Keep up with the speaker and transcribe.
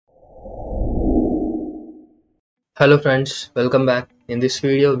Hello friends, welcome back. In this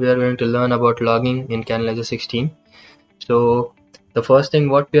video we are going to learn about logging in CANalyzer 16. So the first thing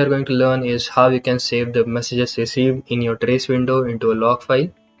what we are going to learn is how you can save the messages received in your trace window into a log file,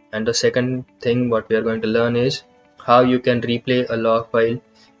 and the second thing what we are going to learn is how you can replay a log file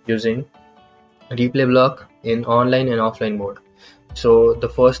using replay block in online and offline mode. So the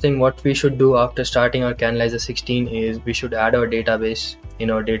first thing what we should do after starting our CANalyzer 16 is we should add our database in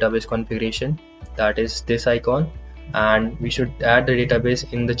our database configuration, that is this icon, and we should add the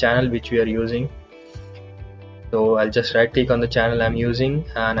database in the channel which we are using. So I'll just right click on the channel I'm using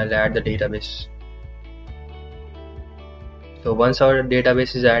and I'll add the database. So once our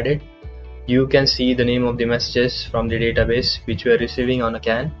database is added, you can see the name of the messages from the database which we are receiving on a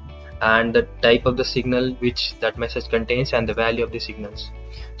CAN, and the type of the signal which that message contains and the value of the signals.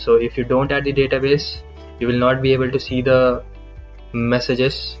 So if you don't add the database, you will not be able to see the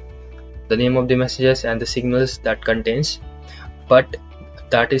messages, the name of the messages and the signals that contains, but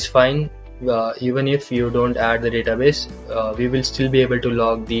that is fine. Even if you don't add the database, we will still be able to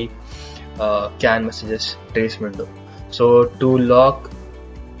log the CAN messages trace window. So to log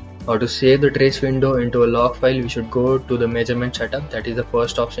or to save the trace window into a log file, we should go to the measurement setup, that is the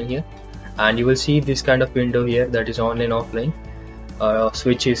first option here, and you will see this kind of window here, that is online offline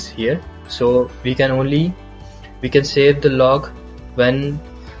switch is here. So we can save the log when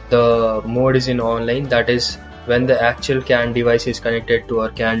the mode is in online, that is when the actual CAN device is connected to our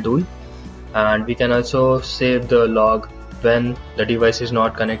CAN tool, and we can also save the log when the device is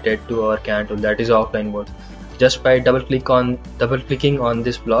not connected to our CAN tool, that is offline mode. Just by double clicking on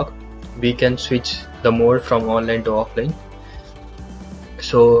this block, we can switch the mode from online to offline.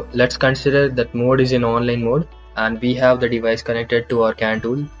 So let's consider that mode is in online mode and we have the device connected to our CAN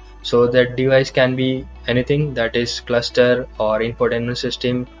tool. So that device can be anything, that is cluster or infotainment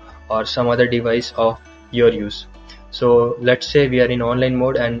system or some other device of your use. So let's say we are in online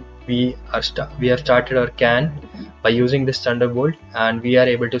mode and we have started our CAN by using this Thunderbolt, and we are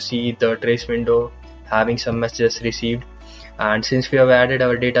able to see the trace window having some messages received, and since we have added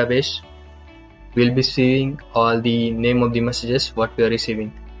our database, we'll be seeing all the name of the messages what we are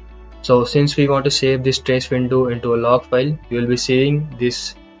receiving. So since we want to save this trace window into a log file, you will be seeing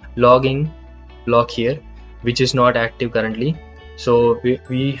this logging block here which is not active currently. So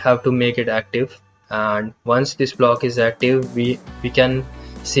we have to make it active, and once this block is active, we can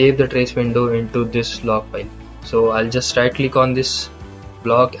save the trace window into this log file. So I'll just right click on this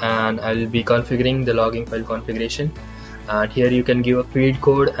block and I'll be configuring the logging file configuration, and here you can give a field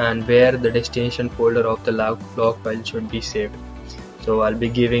code and where the destination folder of the log file should be saved. So I'll be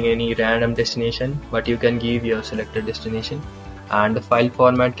giving any random destination, but you can give your selected destination, and the file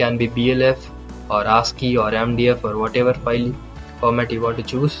format can be BLF or ASCII or MDF or whatever file format you want to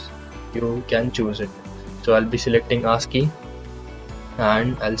choose, you can choose it. So I'll be selecting ASCII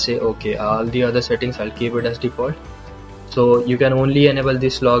and I'll say OK. All the other settings I'll keep it as default. So you can only enable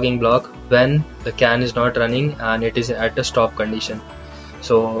this logging block when the CAN is not running and it is at a stop condition.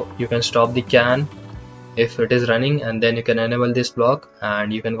 So you can stop the CAN if it is running, and then you can enable this block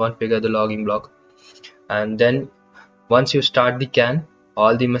and you can configure the logging block. And then once you start the CAN,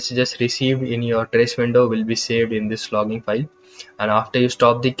 all the messages received in your trace window will be saved in this logging file, and after you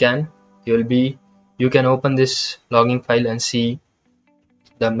stop the CAN, you can open this logging file and see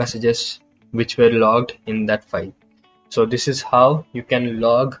the messages which were logged in that file. So this is how you can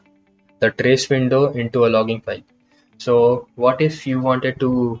log the trace window into a logging file. So what if you wanted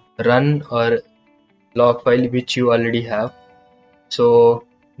to run a log file which you already have? So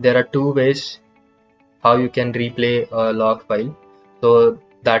there are two ways how you can replay a log file, so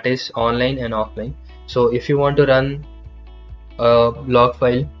that is online and offline. So if you want to run a log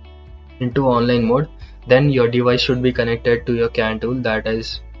file into online mode, then your device should be connected to your CAN tool, that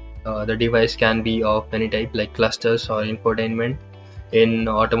is the device can be of any type like clusters or infotainment in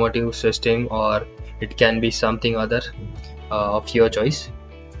automotive system, or it can be something other of your choice.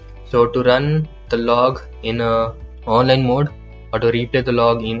 So to run the log in a online mode or to replay the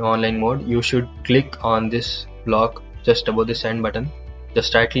log in online mode, you should click on this block just above the send button.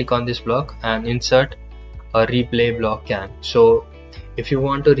 Just right click on this block and insert a replay block CAN. So if you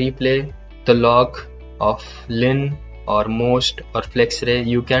want to replay the log of Lin or Most or FlexRay,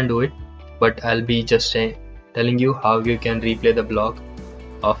 you can do it, but I'll be just telling you how you can replay the block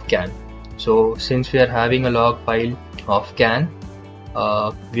of CAN. So since we are having a log file of CAN,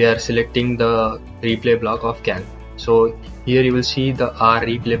 we are selecting the replay block of CAN. So here you will see the R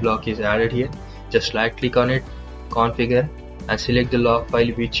replay block is added here. Just right click on it, configure, and select the log file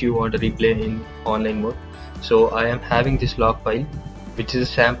which you want to replay in online mode. So I am having this log file which is a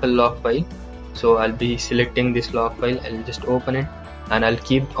sample log file, So I'll be selecting this log file, I'll just open it, and I'll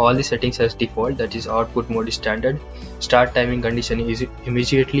keep all the settings as default, that is output mode is standard, start timing condition is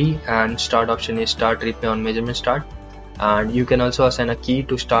immediately, and start option is start replay on measurement start. And you can also assign a key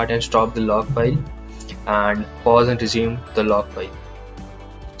to start and stop the log file and pause and resume the log file.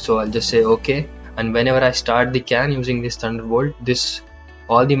 So I'll just say OK, and whenever I start the CAN using this Thunderbolt,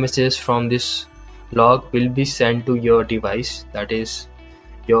 all the messages from this log will be sent to your device, that is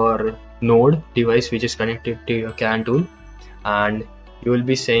your node device which is connected to your CAN tool, and you will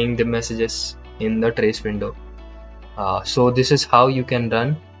be seeing the messages in the trace window. So this is how you can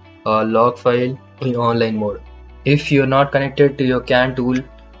run a log file in online mode. If you're not connected to your CAN tool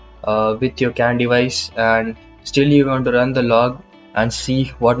with your CAN device and still you want to run the log and see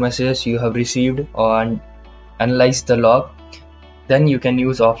what messages you have received and analyze the log, then you can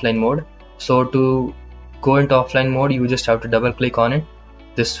use offline mode. So to go into offline mode, you just have to double click on it,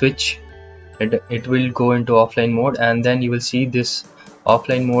 this switch, it will go into offline mode, and then you will see this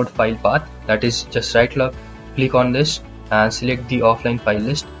offline mode file path, that is just right click on this and select the offline file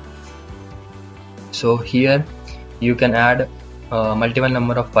list. So here you can add multiple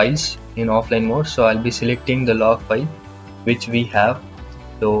number of files in offline mode. So I'll be selecting the log file which we have,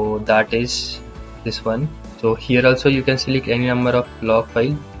 so that is this one. So here also you can select any number of log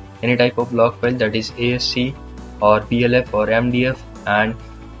file, any type of log file, that is ASC or PLF or MDF, and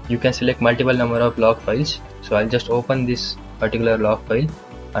you can select multiple number of log files. So I'll just open this particular log file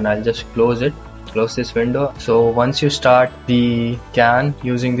and I'll just close this window. So once you start the CAN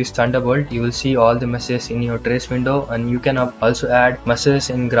using this Thunderbolt, you will see all the messages in your trace window, and you can also add messages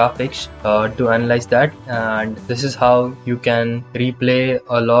in graphics to analyze that. And this is how you can replay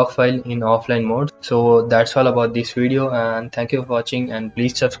a log file in offline mode. So that's all about this video, and thank you for watching, and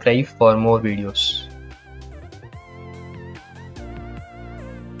please subscribe for more videos.